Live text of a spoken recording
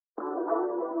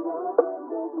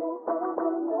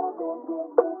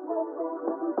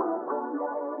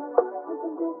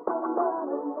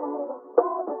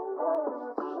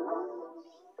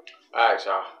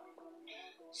Alright, y'all.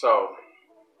 So,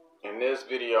 in this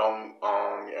video,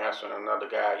 I'm answering another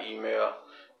guy email.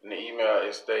 In the email,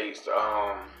 it states,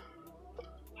 how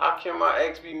can my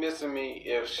ex be missing me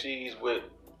if she's with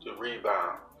the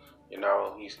rebound? You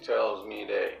know, he tells me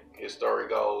that his story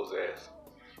goes as,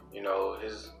 you know,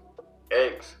 his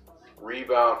ex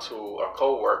rebound to a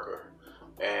co-worker,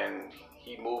 and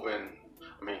she moving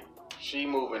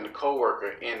the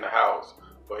co-worker in the house,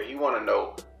 but he want to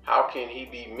know, how can he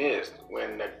be missed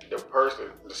when the person,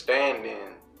 the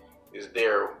stand-in, is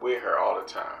there with her all the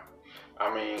time?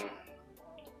 I mean,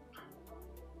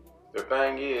 the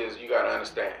thing is, you gotta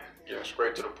understand, getting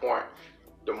straight to the point,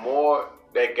 the more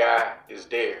that guy is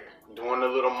there, doing the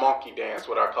little monkey dance,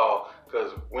 what I call,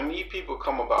 because when these people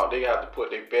come about, they have to put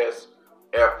their best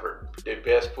effort, their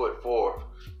best foot forward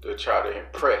to try to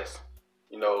impress,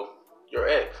 you know, your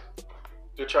ex,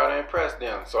 to try to impress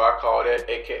them. So I call that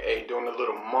AKA doing a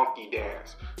little monkey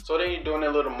dance. So then you're doing a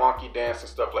little monkey dance and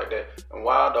stuff like that. And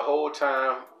while the whole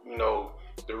time, you know,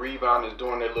 the rebound is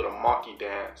doing their little monkey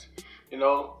dance, you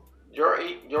know,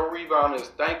 your rebound is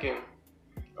thinking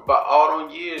about all them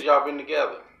years y'all been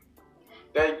together,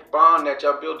 that bond that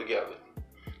y'all built together.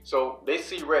 So they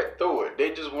see right through it.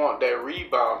 They just want that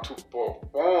rebound to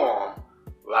perform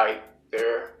like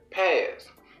their past.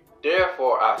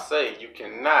 Therefore, I say you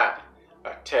cannot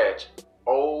attach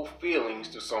old feelings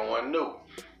to someone new.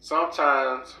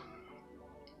 Sometimes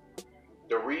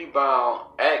the rebound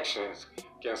actions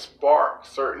can spark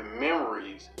certain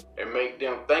memories and make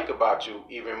them think about you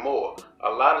even more. A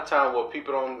lot of times what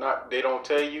people don't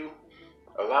tell you,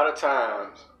 a lot of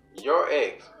times your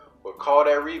ex will call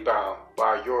that rebound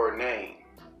by your name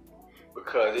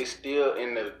because they still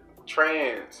in the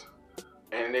trance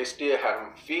and they still have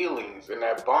them feelings, and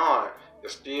that bond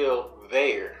is still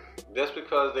there. Just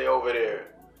because they over there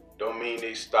don't mean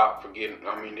they stop forgetting.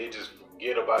 I mean, they just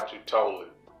forget about you totally.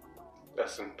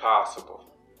 That's impossible.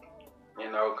 You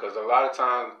know, because a lot of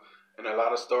times, and a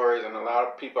lot of stories, and a lot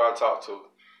of people I talk to,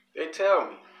 they tell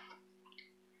me,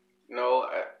 you know,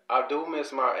 I do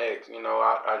miss my ex. You know,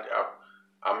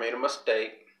 I made a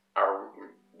mistake. I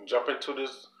jumped into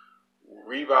this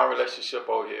rebound relationship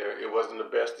over here. It wasn't the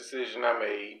best decision I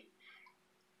made.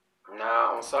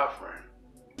 Now I'm suffering.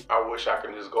 I wish I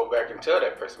could just go back and tell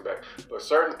that person back. But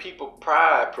certain people,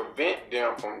 pride prevent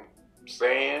them from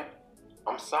saying,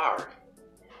 I'm sorry.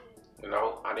 You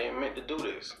know, I didn't mean to do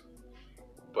this.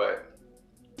 But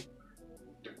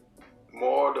the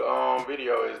more of the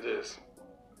video is this.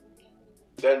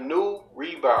 That new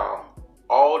rebound,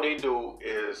 all they do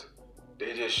is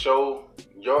they just show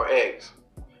your ex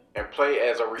and play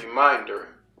as a reminder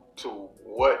to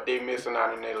what they missing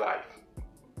out in their life.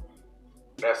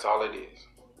 That's all it is.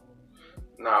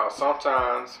 Now,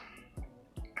 sometimes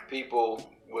people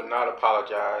will not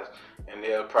apologize and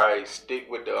they'll probably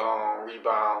stick with the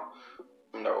rebound,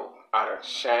 you know, out of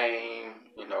shame,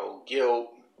 you know, guilt,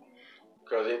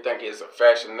 because they think it's a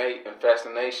fascination.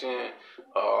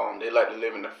 They like to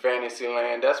live in the fantasy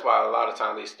land. That's why a lot of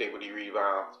times they stick with these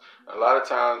rebounds. A lot of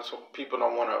times people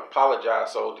don't want to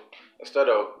apologize, so instead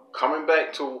of coming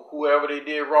back to whoever they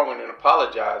did wrong and then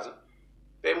apologizing,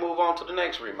 they move on to the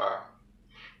next rebound.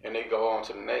 And they go on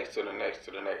to the next, to the next,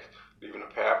 to the next, leaving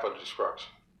a path of destruction.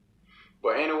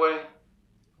 But anyway,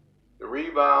 the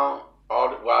rebound,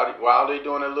 while they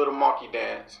doing a little monkey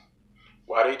dance,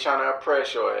 while they trying to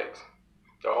oppress your ex,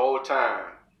 the whole time,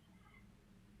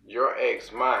 your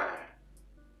ex mind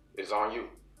is on you.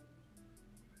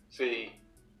 See,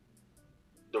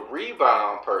 the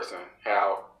rebound person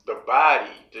have the body,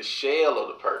 the shell of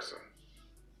the person.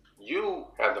 You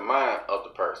have the mind of the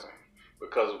person,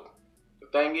 because the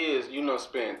thing is, you don't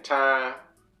spend time,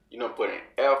 you don't put in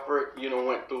effort, you don't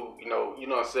went through, you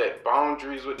don't set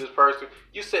boundaries with this person.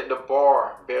 You set the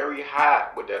bar very high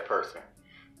with that person.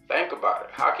 Think about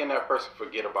it. How can that person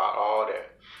forget about all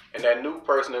that? And that new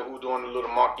person who's doing the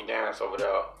little monkey dance over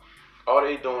there, all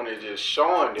they doing is just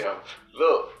showing them,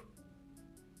 look,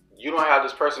 you don't have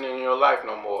this person in your life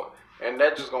no more. And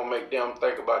that's just going to make them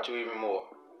think about you even more.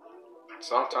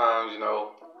 Sometimes,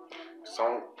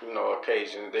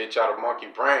 occasions they try to monkey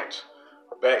branch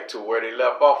back to where they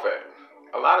left off at.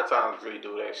 A lot of times they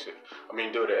do that shit.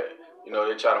 Do that.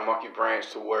 They try to monkey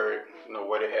branch to where,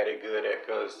 where they had it good at,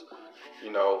 because,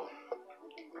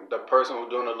 the person who's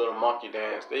doing a little monkey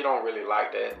dance, they don't really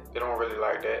like that. They don't really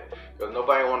like that, because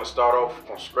nobody want to start off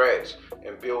from scratch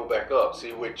and build back up.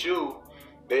 See, with you,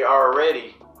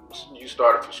 you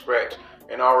started from scratch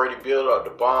and already built up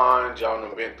the bond. Y'all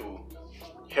done been through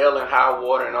hell and high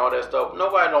water and all that stuff.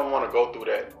 Nobody don't want to go through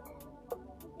that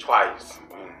twice.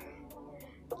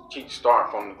 keep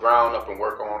starting from the ground up and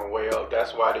work on the way up.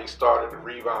 That's why they started the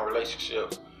rebound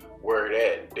relationships where it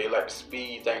at. They like to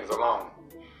speed things along.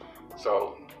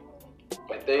 So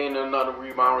if they in another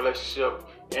rebound relationship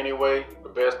anyway, the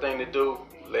best thing to do,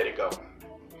 let it go.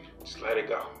 Just let it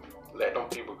go. Let them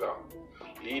people go.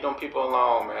 Leave them people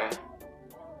alone, man.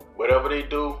 Whatever they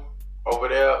do over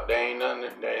there, they ain't none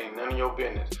of your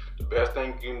business. The best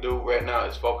thing you can do right now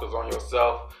is focus on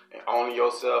yourself and own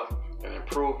yourself and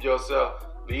improve yourself.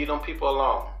 Leave them people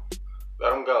alone.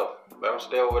 Let them go. Let them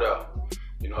stay over there.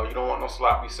 You know, you don't want no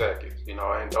sloppy seconds. You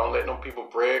know, and don't let them people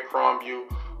breadcrumb you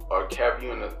or have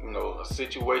you in a a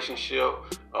situationship.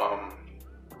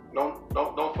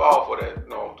 Don't fall for that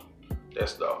that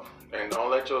stuff. And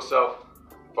don't let yourself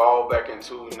fall back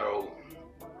into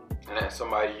and let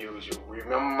somebody use you.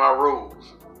 Remember my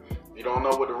rules. If you don't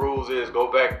know what the rules is,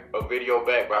 go back a video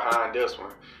back behind this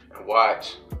one and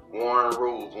watch Warren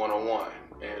Rules 101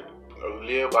 and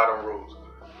live by them rules.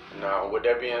 Now, with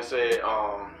that being said,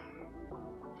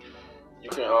 you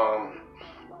can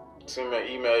send me an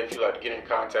email if you'd like to get in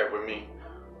contact with me,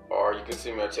 or you can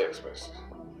send me a text message.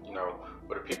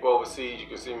 For the people overseas, you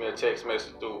can send me a text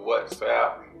message through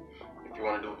WhatsApp. If you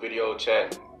want to do video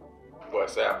chat,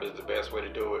 WhatsApp is the best way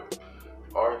to do it.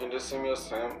 Or you can just send me a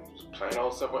plain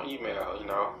old simple email,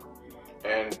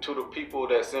 And to the people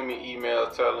that send me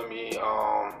emails telling me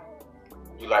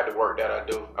you like the work that I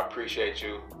do, I appreciate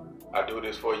you. I do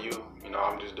this for you.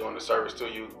 I'm just doing the service to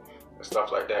you and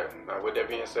stuff like that. Now, with that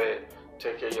being said,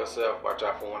 take care of yourself. Watch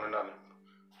out for one another.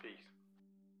 Peace.